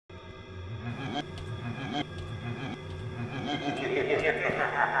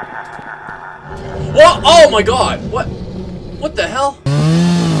What? Oh my god! What? What the hell?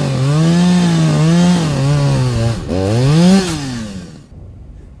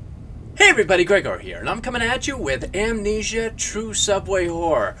 Hey everybody, GregGore here, and I'm coming at you with Amnesia True Subway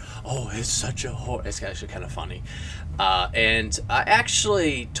Horror. Oh, it's such a horror. It's actually kind of funny. And I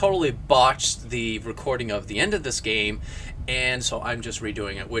actually totally botched the recording of the end of this game, and so I'm just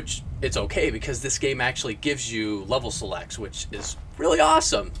redoing it, which it's okay because this game actually gives you level selects, which is really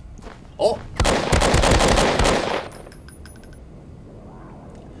awesome. Oh!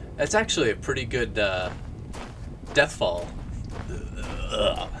 That's actually a pretty good death fall.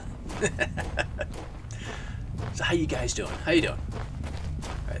 So how you guys doing? How you doing?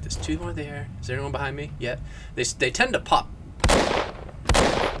 Alright, there's two more there. Is there anyone behind me yet? They tend to pop.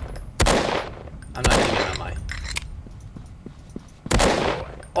 I'm not hitting him on my...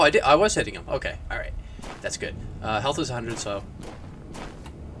 Oh, I was hitting him. Okay, alright. That's good. Health is 100, so...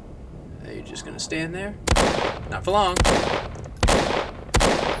 Are you just gonna stand there? Not for long.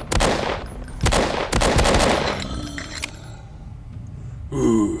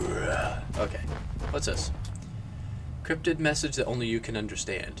 Ooh. Okay. What's this? Cryptid message that only you can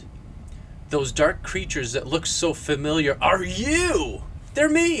understand. Those dark creatures that look so familiar are you! They're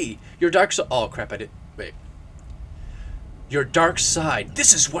me! Your dark side... Oh, crap, I did... Wait. Your dark side.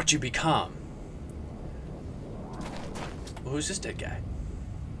 This is what you become. Well, who's this dead guy?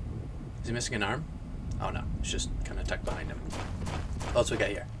 Is he missing an arm? Oh, no. It's just kind of tucked behind him. What else we got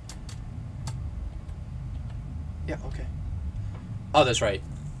here? Yeah, okay. Oh, that's right.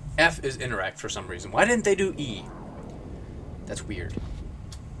 F is interact for some reason. Why didn't they do E? That's weird.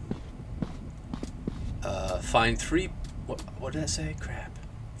 Find three... What did that say? Crap.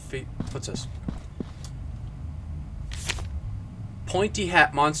 What's this? Pointy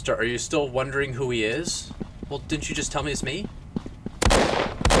hat monster. Are you still wondering who he is? Well, didn't you just tell me it's me?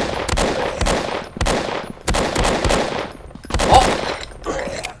 Oh!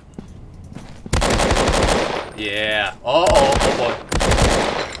 Yeah. Oh boy.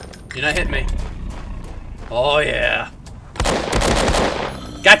 You're not hitting me. Oh, yeah.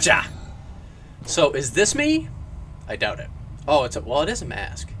 Gotcha! So, is this me? I doubt it. Oh, it's a... Well, it is a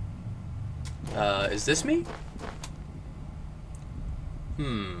mask. Is this me?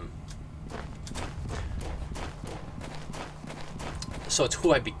 So, it's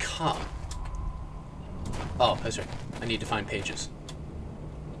who I become. Oh, that's right. I need to find pages.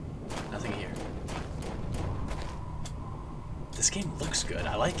 Nothing here. This game looks good.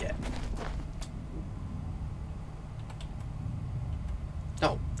 I like it.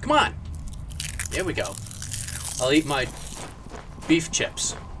 Oh, come on. There we go. I'll eat my beef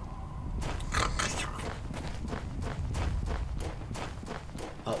chips.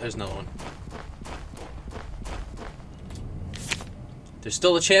 Oh, there's another one. There's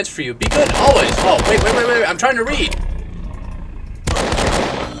still a chance for you. Be good, always. Oh, wait. I'm trying to read.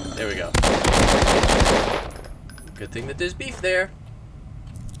 There we go. Good thing that there's beef there.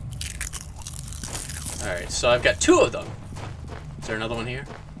 Alright, so I've got two of them. Is there another one here?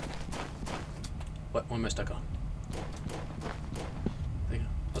 What am I stuck on?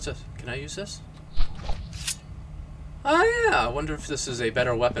 What's this? Can I use this? Oh yeah, I wonder if this is a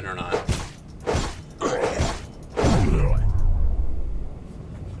better weapon or not.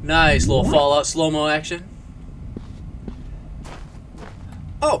 Nice little Fallout slow-mo action.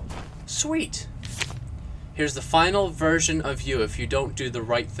 Oh, sweet. Here's the final version of you if you don't do the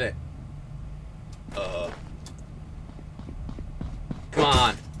right thing. Come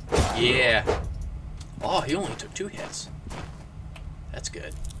on. Yeah. Oh, he only took 2 hits. That's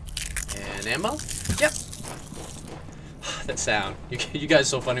good. And ammo? Yep. That sound. You guys are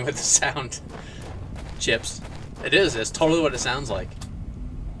so funny with the sound. Chips. It is. It's totally what it sounds like.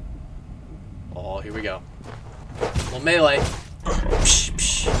 Oh, here we go. Little melee. Psh,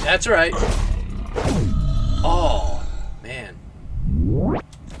 psh. That's right. Oh, man.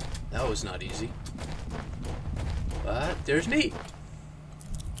 That was not easy. But there's me.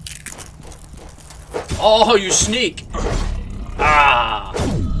 Oh, you sneak. Ah.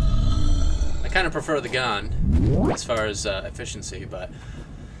 I kind of prefer the gun as far as efficiency, but...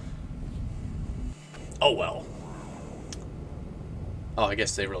 Oh, well. Oh, I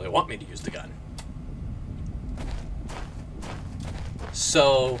guess they really want me to use the gun.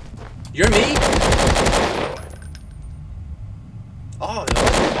 So, you're me? Oh, there's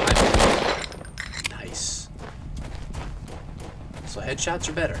one behind me. Nice. So headshots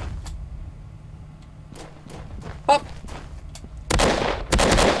are better. Pop!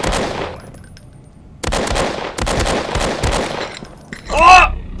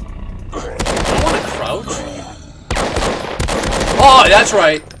 Oh! I want to crouch. Oh, that's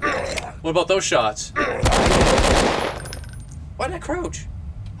right. What about those shots? Why did I crouch?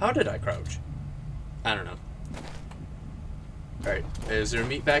 How did I crouch? I don't know. Alright, is there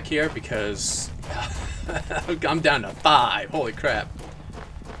meat back here? Because I'm down to 5. Holy crap.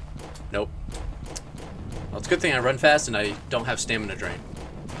 Nope. Well, it's a good thing I run fast and I don't have stamina drain.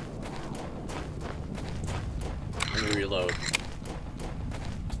 Let me reload.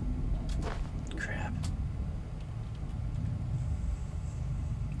 Crap.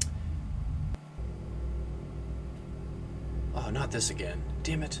 Oh, not this again.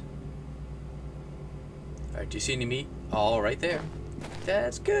 Damn it. Alright, do you see any meat? All right there.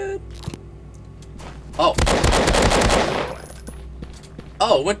 That's good. Oh.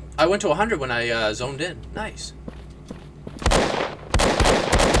 Oh, I went to 100 when I zoned in. Nice.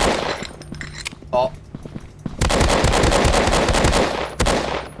 Oh.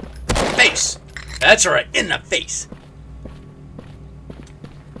 Face. That's right, in the face.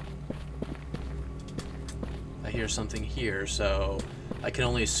 I hear something here, so I can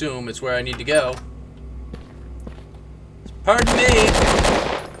only assume it's where I need to go. Pardon me.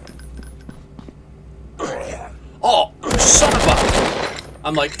 Oh, son of a...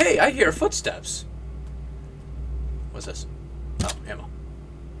 I'm like, hey, I hear footsteps. What's this? Oh, ammo.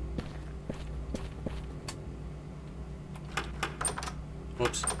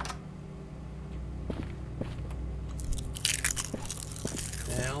 Whoops.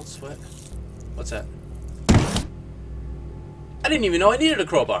 Else, what? What's that? I didn't even know I needed a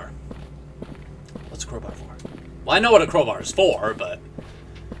crowbar. What's a crowbar for? Well, I know what a crowbar is for, but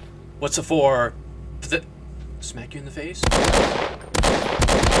what's it for? Smack you in the face?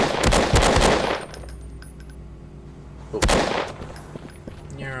 Oh.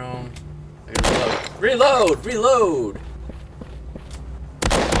 Your own. Reload! Reload!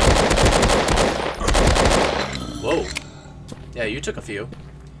 Whoa. Yeah, you took a few.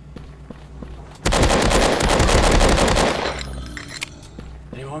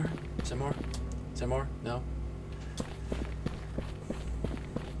 Any more? Is there more? Is there more? No?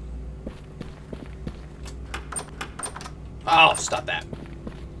 Oh, stop that.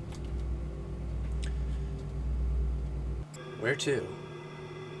 Where to?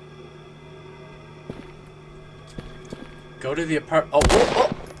 Go to the apartment. Oh, whoa, oh!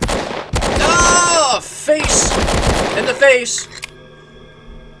 Oh! Face! In the face!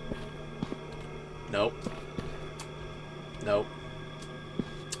 Nope. Nope.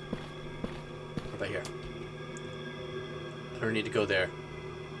 What about here? I don't need to go there.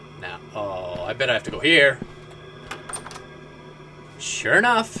 Now. Oh, I bet I have to go here. Sure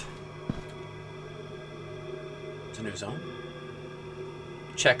enough. It's a new zone.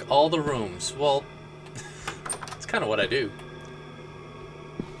 Check all the rooms. Well, it's kind of what I do.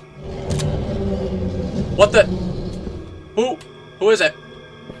 What the? Who is it?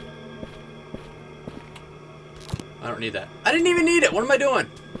 I don't need that. I didn't even need it. What am I doing?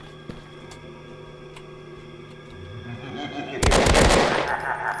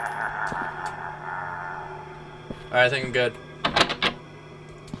 Alright, I think I'm good.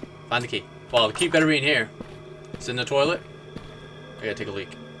 Find the key. Well, the key better be in here. It's in the toilet. I gotta take a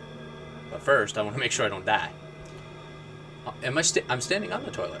leak. But first, I want to make sure I don't die. Am I I'm standing on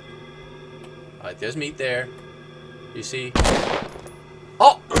the toilet. Alright, there's meat there. You see?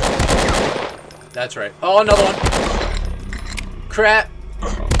 Oh! That's right. Oh, another one. Crap.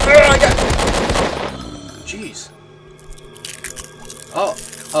 I got... Jeez. Oh.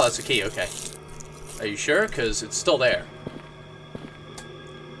 Oh, that's a key. Okay. Are you sure? Because it's still there.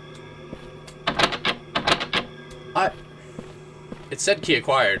 It said key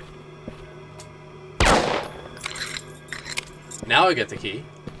acquired. Now I get the key.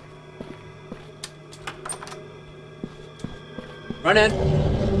 Run in.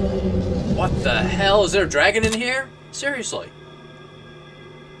 What the hell? Is there a dragon in here? Seriously.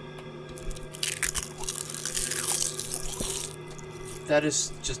 That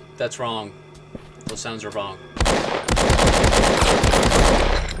is just... That's wrong. Those sounds are wrong.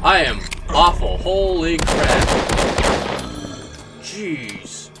 I am awful. Holy crap.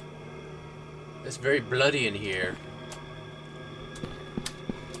 Jeez. It's very bloody in here.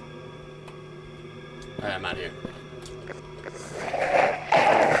 Alright, I'm out of here.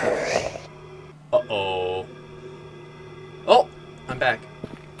 Uh-oh. Oh! I'm back.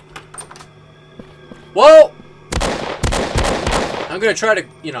 Whoa! I'm gonna try to,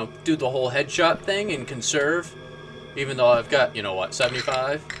 you know, do the whole headshot thing and conserve. Even though I've got, you know what,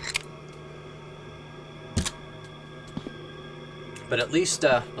 75? But at least,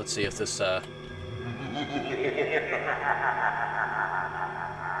 let's see if this, that's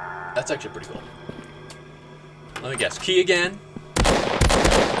actually pretty cool. Let me guess. Key again.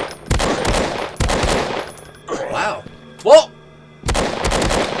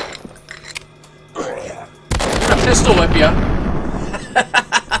 pistol whip ya.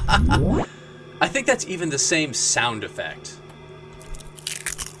 I think that's even the same sound effect.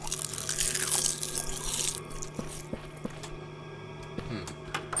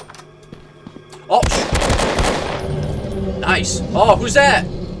 Oh! Nice. Oh, who's that?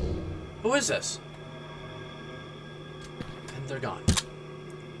 Who is this? And they're gone.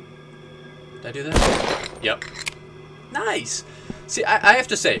 Did I do this? Yep. Nice. See, I have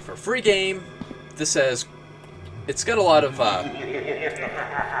to say, for a free game, this has... It's got a lot of,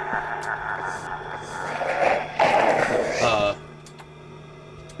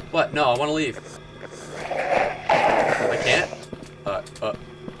 What? No, I want to leave. I can't? What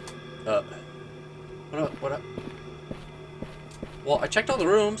up? Well, I checked all the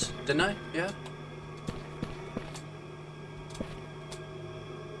rooms, didn't I? Yeah.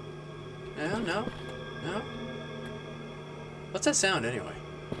 No. What's that sound, anyway?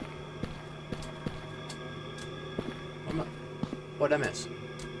 What'd I miss?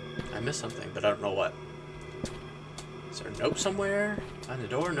 I missed something, but I don't know what. Is there a note somewhere? On the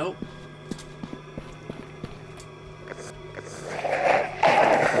door? Nope.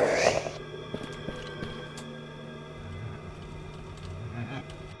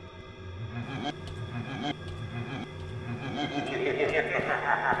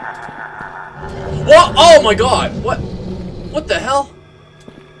 What? Oh my god! What? What the hell?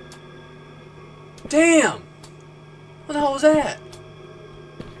 Damn! What the hell was that?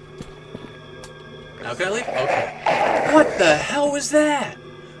 Now can I leave? Okay. What the hell was that?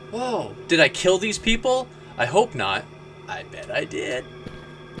 Whoa. Did I kill these people? I hope not. I bet I did.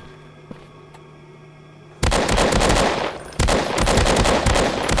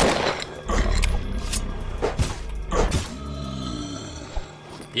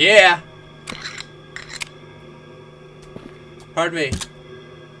 Yeah. Pardon me.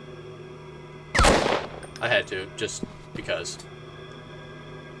 I had to, just because.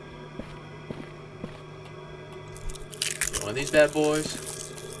 One of these bad boys.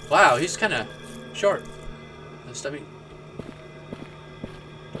 Wow, he's kind of short. Stubby.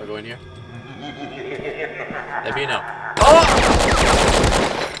 Do I go in here? That'd be a no. Oh!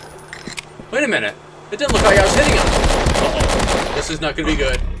 Wait a minute. It didn't look like I was hitting him. Uh-oh. This is not going to be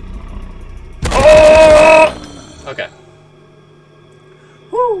good. Oh! Okay.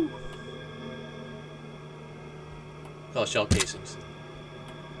 Woo! Oh, shell casings.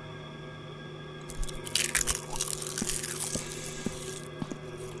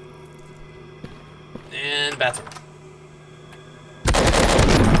 And bathroom.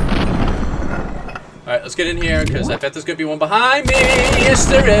 Alright, let's get in here, because I bet there's going to be one behind me! Yes,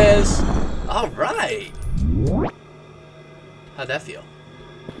 there is! Alright! How'd that feel?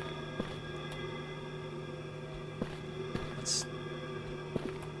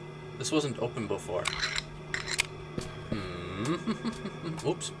 This wasn't open before.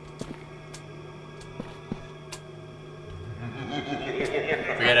 Oops.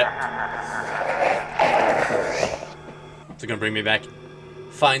 Forget it. It's gonna bring me back.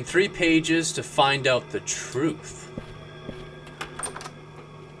 Find 3 pages to find out the truth.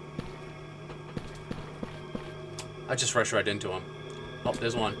 I just rushed right into him. Oh,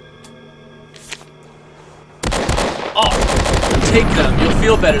 there's one. Oh, take them. You'll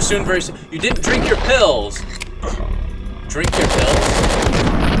feel better soon, very soon. You didn't drink your pills. Drink your pills?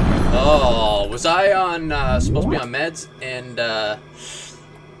 Oh, was I on, supposed to be on meds, and, I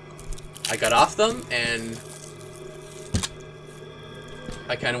got off them, and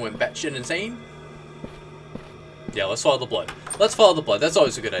I kind of went batshit insane? Yeah, let's follow the blood. Let's follow the blood. That's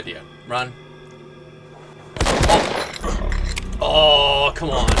always a good idea. Run. Oh, come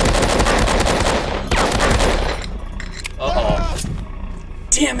on. Uh-oh.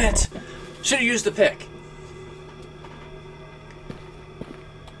 Damn it! Should have used the pick.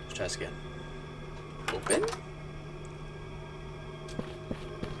 Let's try this again. Open?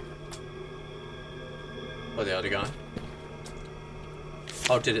 Oh, they already gone?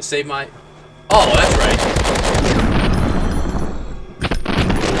 Oh, did it save my... Oh, that's right.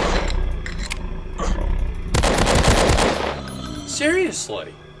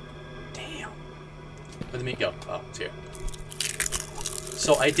 Seriously? Damn. Where'd the meat go? Oh, it's here.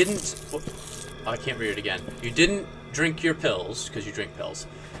 So I didn't... Oh, I can't read it again. You didn't drink your pills, because you drink pills.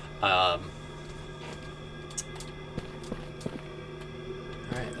 Alright,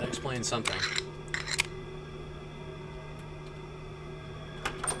 that explains something.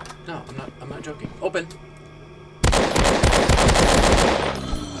 No, I'm not joking. Open!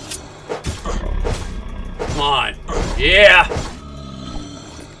 Come on! Yeah!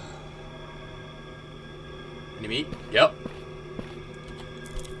 Any meat? Yep.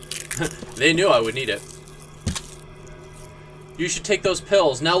 They knew I would need it. You should take those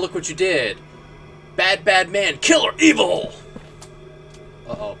pills. Now look what you did. Bad, bad man. Killer evil.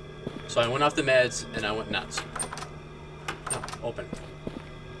 Uh-oh. So I went off the meds and I went nuts. No, open.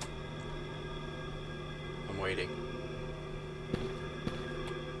 I'm waiting.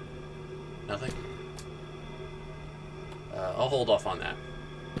 Nothing? I'll hold off on that.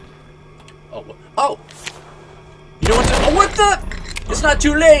 Oh, oh! You know what the— oh, what the— it's not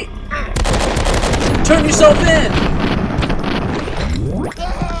too late! Turn yourself in!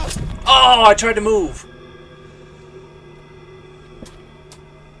 Oh, I tried to move.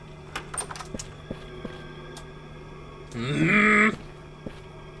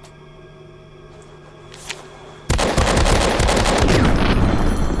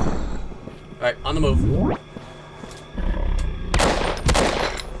 Alright, on the move.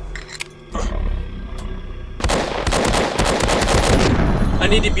 I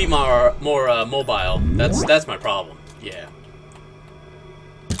need to be more mobile. That's my problem. Yeah.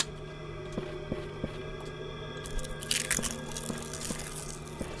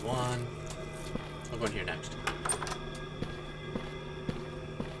 There's one. I'll go in here next.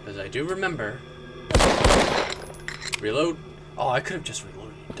 Because I do remember. Reload. Oh, I could have just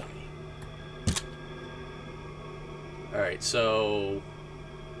reloaded, you dummy. Alright, so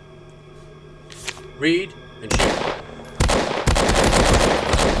read and shoot.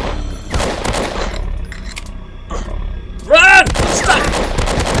 Run! I'm stuck!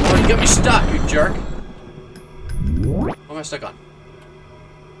 Oh, you got me stuck, you jerk. What am I stuck on?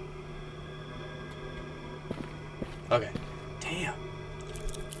 Okay. Damn.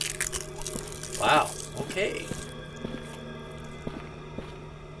 Wow. Okay.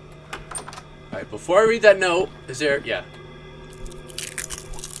 Alright, before I read that note, is there— yeah.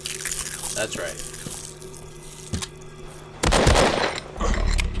 That's right.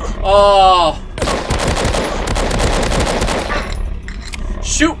 Oh!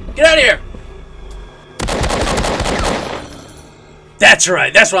 Shoot! Get out of here! That's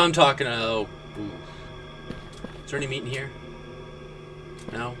right. That's what I'm talking about. Oh. Ooh. Is there any meat in here?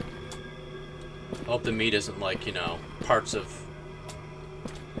 No? I hope the meat isn't like, you know, parts of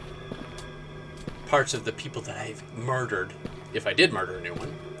the people that I've murdered. If I did murder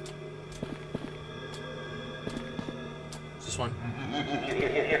anyone. Is this one?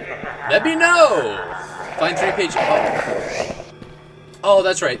 Let me know! Find 3 pages. Oh. Oh,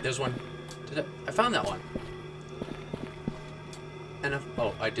 that's right. There's one. I found that one. And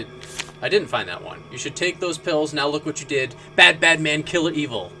oh, I didn't find that one. You should take those pills. Now look what you did. Bad, bad man, killer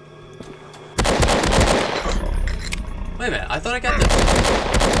evil. Wait a minute. I thought I got this.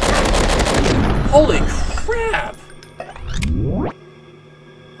 Holy crap!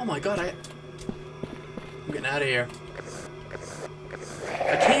 Oh my god, I'm getting out of here.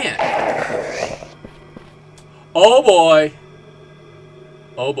 I can't. Oh boy.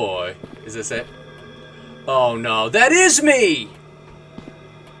 Oh boy. Is this it? Oh no, that is me!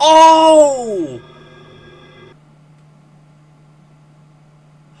 Oh!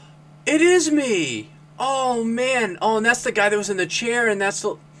 It is me! Oh man. Oh, and that's the guy that was in the chair, and that's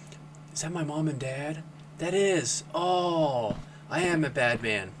the— is that my mom and dad? That is. Oh, I am a bad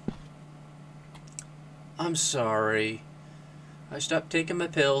man. I'm sorry. I stopped taking my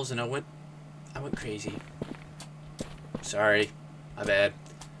pills and I went crazy. Sorry. My bad.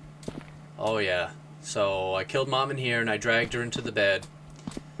 Oh yeah. So I killed mom in here and I dragged her into the bed.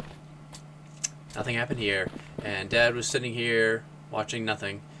 Nothing happened here. And dad was sitting here watching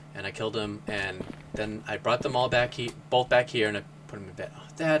nothing. And I killed him, and then I brought them all back both back here, and I put them in bed. Oh,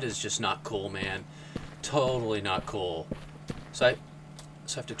 that is just not cool, man. Totally not cool. So I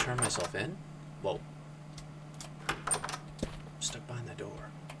have to turn myself in? Whoa. I'm stuck behind the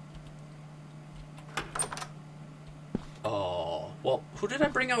door. Oh, well, who did I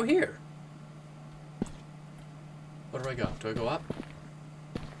bring out here? Where do I go? Do I go up?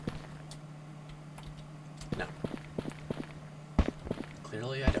 No.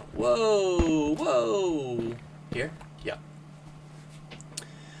 Clearly I don't. Whoa! Whoa! Here? Yeah.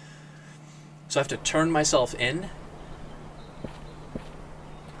 So I have to turn myself in?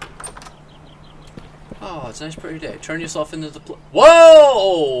 Oh, it's a nice pretty day. Turn yourself into the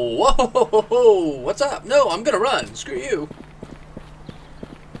Whoa! Whoa! What's up? No, I'm gonna run. Screw you.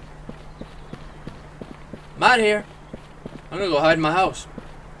 I'm out of here. I'm gonna go hide in my house.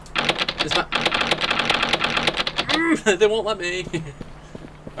 It's my... they won't let me.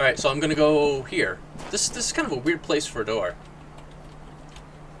 Alright, so I'm gonna go here. This is kind of a weird place for a door.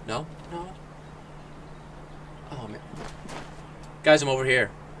 No? No? Oh, man. Guys, I'm over here.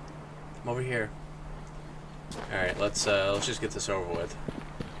 I'm over here. Alright, let's just get this over with.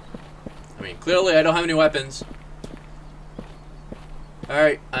 I mean, clearly I don't have any weapons.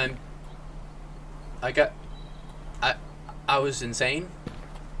 Alright, I was insane.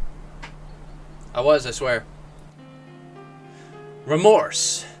 I swear.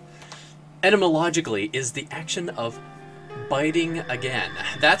 Remorse, etymologically, is the action of biting again.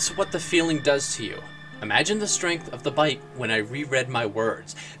 That's what the feeling does to you. Imagine the strength of the bite when I reread my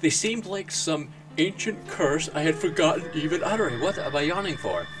words. They seemed like some ancient curse I had forgotten even uttering. What am I yawning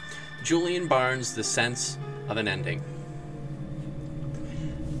for? Julian Barnes, The Sense of an Ending.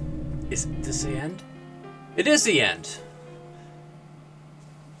 Is this the end? It is the end.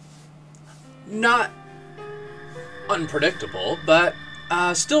 Not unpredictable, but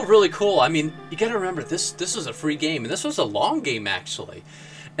still really cool. I mean, you gotta remember, this was a free game, and this was a long game, actually.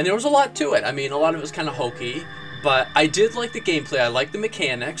 And there was a lot to it. I mean, a lot of it was kind of hokey, but I did like the gameplay. I liked the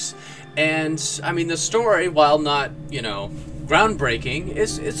mechanics. And, I mean, the story, while not, you know, groundbreaking,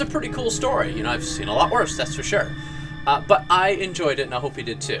 it's a pretty cool story. You know, I've seen a lot worse, that's for sure. But I enjoyed it, and I hope you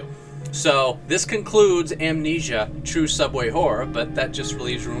did too. So, this concludes Amnesia True Subway Horror, but that just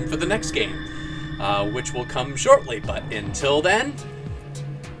leaves room for the next game, which will come shortly. But until then,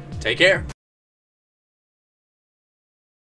 take care.